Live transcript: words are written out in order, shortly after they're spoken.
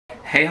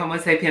Hey Homo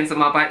sapiens and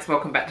Marbites,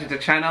 welcome back to the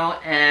channel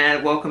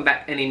and welcome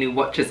back any new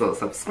watchers or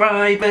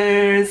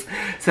subscribers.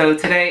 So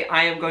today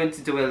I am going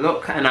to do a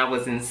look and I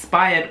was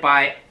inspired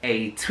by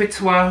a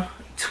tweet.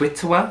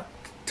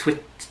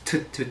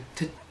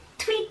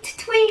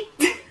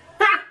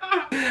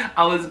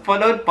 I was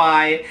followed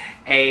by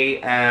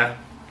a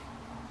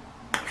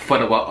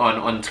follower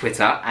on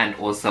Twitter and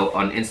also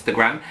on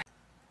Instagram.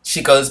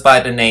 She goes by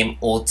the name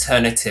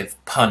Alternative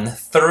Pun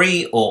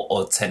 3 or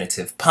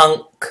Alternative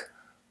Punk.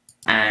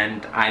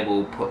 And I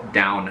will put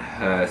down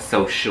her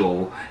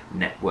social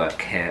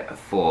network here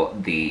for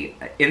the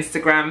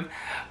Instagram.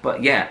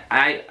 But yeah,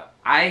 I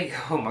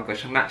oh my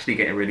gosh, I'm actually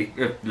getting really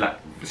like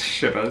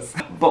shivers.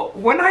 But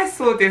when I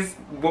saw this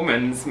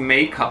woman's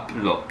makeup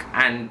look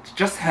and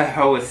just her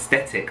whole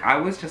aesthetic, I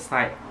was just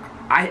like,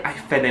 I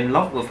fell in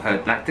love with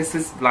her. Like, this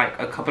is like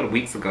a couple of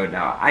weeks ago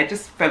now. I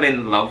just fell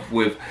in love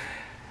with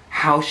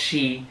how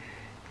she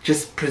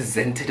just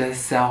presented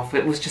herself.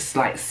 It was just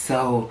like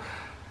so,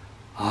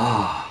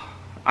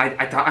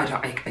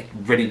 I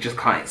really just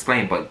can't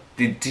explain, but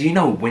do you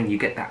know when you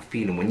get that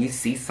feeling when you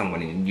see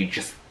someone and you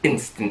just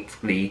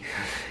instantly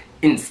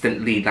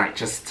like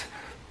just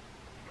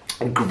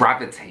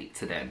gravitate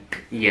to them?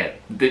 Yeah,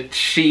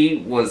 she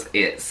was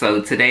it.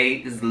 So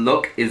today's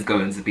look is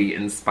going to be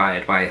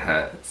inspired by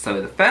her. So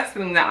the first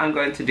thing that I'm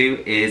going to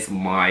do is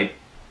my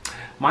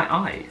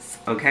eyes,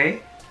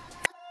 okay?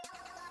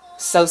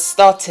 So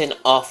starting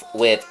off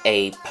with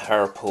a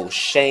purple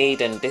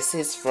shade, and this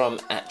is from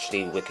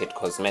actually Wikked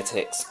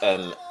Cosmetics,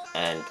 and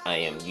I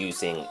am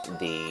using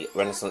the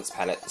Renaissance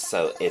palette,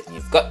 so if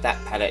you've got that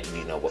palette,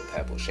 you know what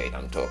purple shade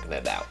I'm talking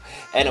about.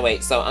 Anyway,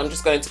 so I'm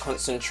just going to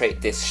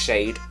concentrate this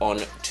shade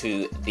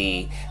onto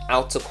the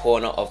outer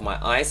corner of my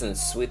eyes and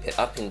sweep it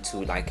up into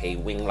like a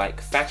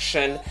wing-like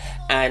fashion,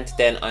 and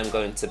then I'm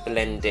going to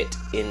blend it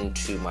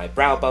into my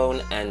brow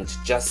bone and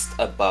just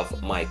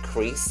above my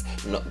crease,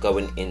 not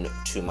going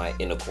into my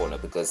inner corner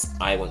because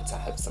I want to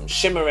have some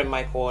shimmer in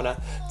my corner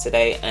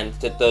today. And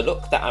the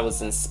look that I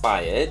was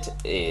inspired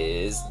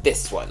is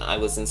this one. I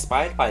was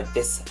inspired by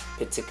this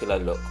particular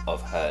look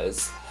of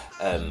hers,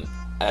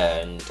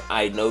 and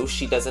I know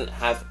she doesn't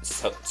have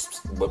such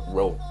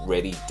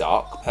really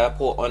dark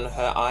purple on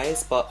her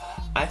eyes, but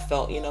I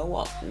felt, you know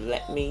what,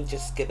 let me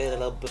just give it a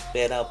little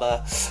bit of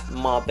a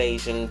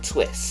Marbatian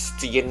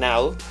twist, you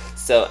know?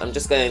 So I'm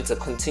just going to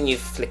continue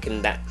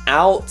flicking that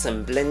out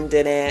and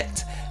blending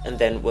it, and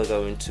then we're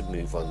going to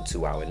move on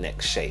to our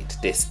next shade.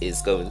 This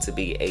is going to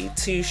be a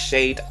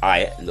 2-shade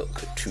eye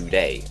look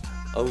today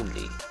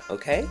only,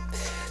 okay?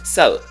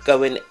 So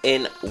going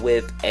in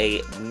with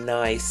a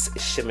nice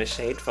shimmer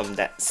shade from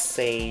that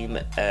same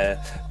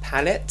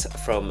palette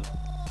from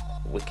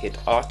Wikked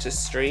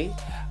Artistry.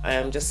 I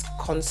am just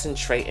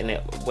concentrating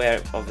it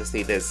where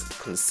obviously there's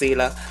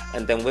concealer,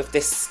 and then with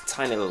this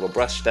tiny little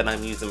brush that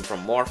I'm using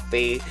from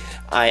Morphe,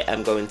 I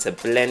am going to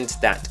blend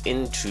that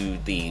into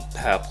the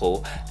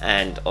purple,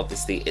 and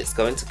obviously it's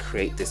going to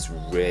create this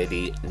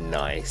really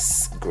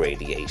nice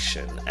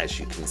gradation. As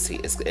you can see,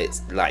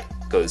 it's like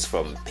goes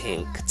from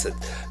pink to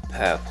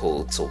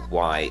purple to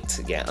white.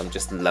 Yeah, I'm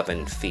just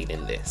loving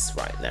feeling this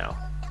right now.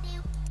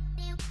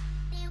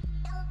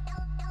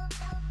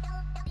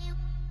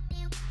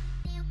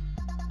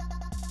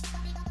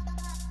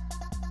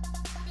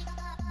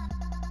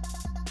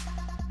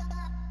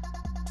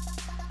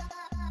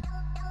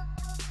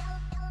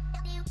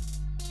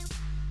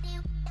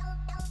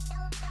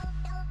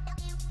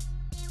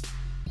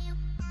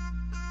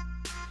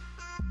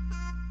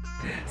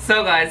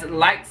 So guys,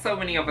 like so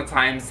many other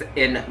times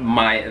in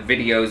my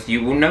videos,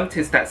 you will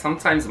notice that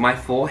sometimes my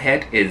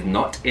forehead is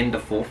not in the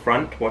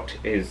forefront. What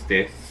is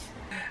this?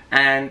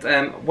 And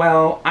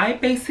well, I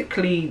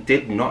basically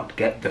did not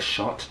get the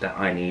shot that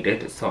I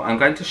needed, so I'm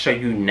going to show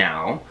you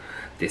now.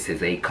 This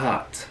is a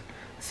cut,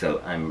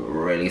 so I'm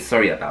really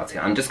sorry about it.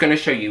 I'm just going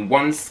to show you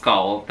one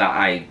skull that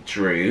I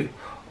drew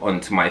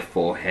onto my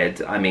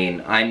forehead. I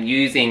mean, I'm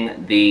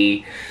using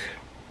the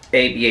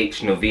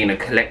ABH Novena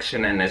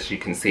collection, and as you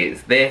can see,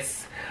 it's this.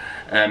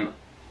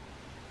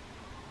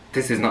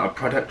 This is not a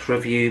product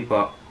review,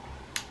 but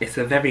it's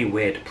a very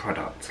weird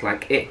product.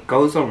 Like, it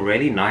goes on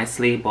really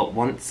nicely, but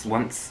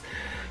once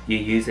you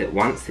use it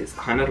once, it's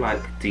kind of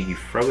like, do you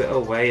throw it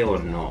away or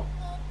not?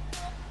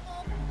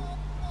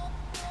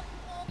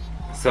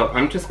 So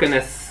I'm just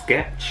gonna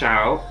sketch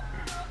out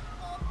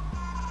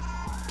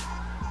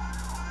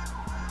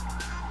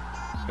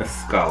a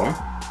skull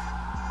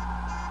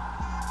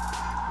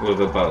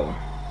with a bow.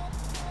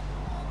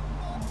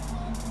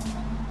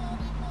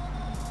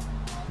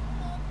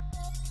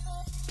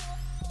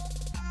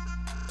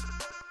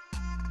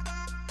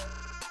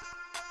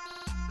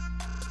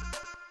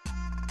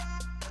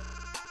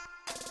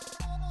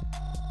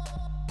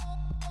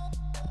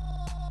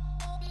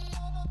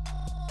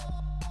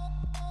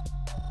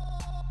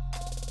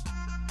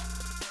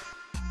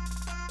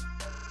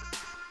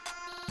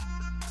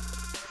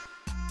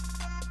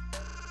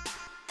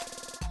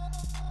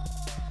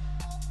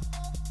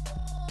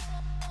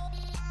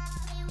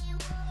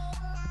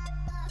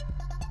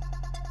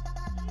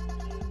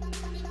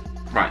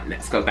 Right,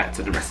 let's go back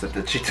to the rest of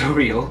the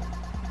tutorial.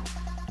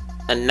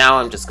 And now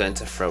I'm just going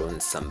to throw in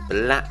some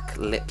black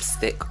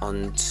lipstick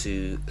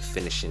onto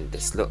finishing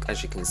this look.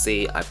 As you can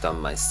see, I've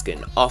done my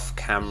skin off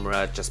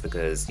camera just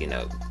because, you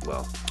know,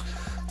 well,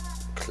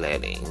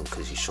 clearly,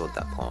 because you showed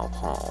that part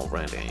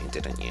already,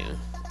 didn't you?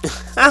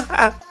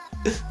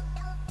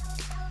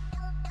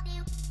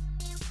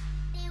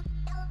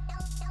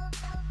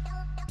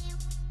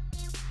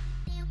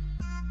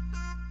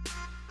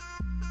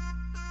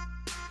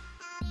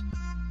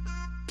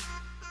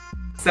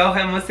 So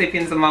Homo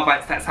sapiens and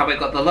Marbites, that's how I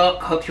got the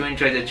look. Hope you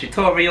enjoyed the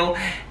tutorial,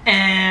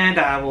 and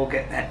I will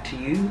get back to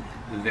you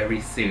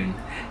very soon.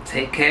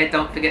 Take care,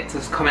 don't forget to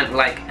comment,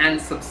 like and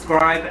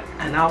subscribe,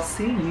 and I'll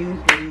see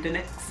you in the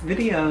next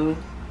video.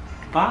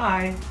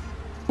 Bye.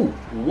 Ooh,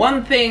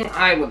 one thing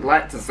I would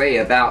like to say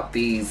about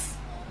these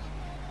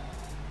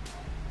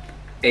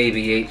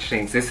ABH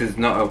things, this is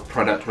not a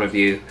product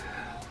review,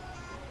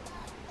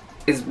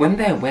 is when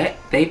they're wet,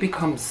 they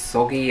become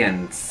soggy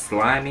and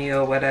slimy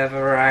or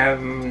whatever.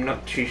 I'm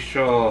not too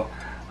sure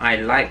I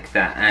like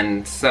that,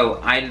 and so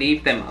I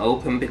leave them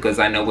open because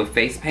I know with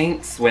face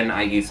paints, when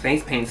I use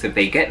face paints, if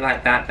they get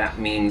like that, that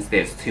means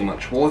there's too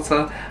much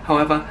water.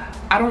 However,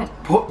 I don't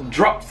put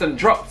drops and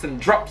drops and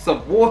drops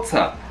of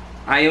water.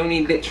 I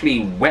only literally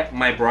wet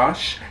my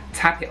brush,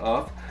 tap it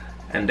off,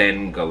 and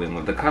then go in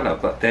with the color.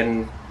 But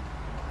then,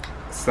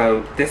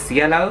 so this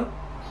yellow,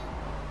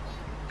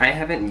 I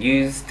haven't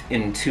used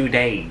in 2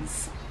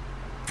 days.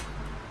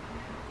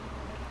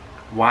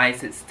 Why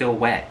is it still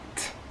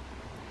wet?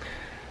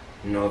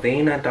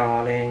 Novena,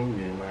 darling,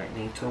 you might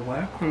need to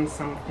work on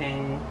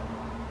something.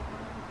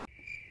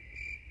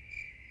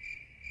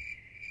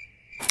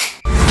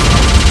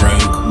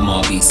 Rogue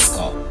Marby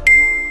Scott.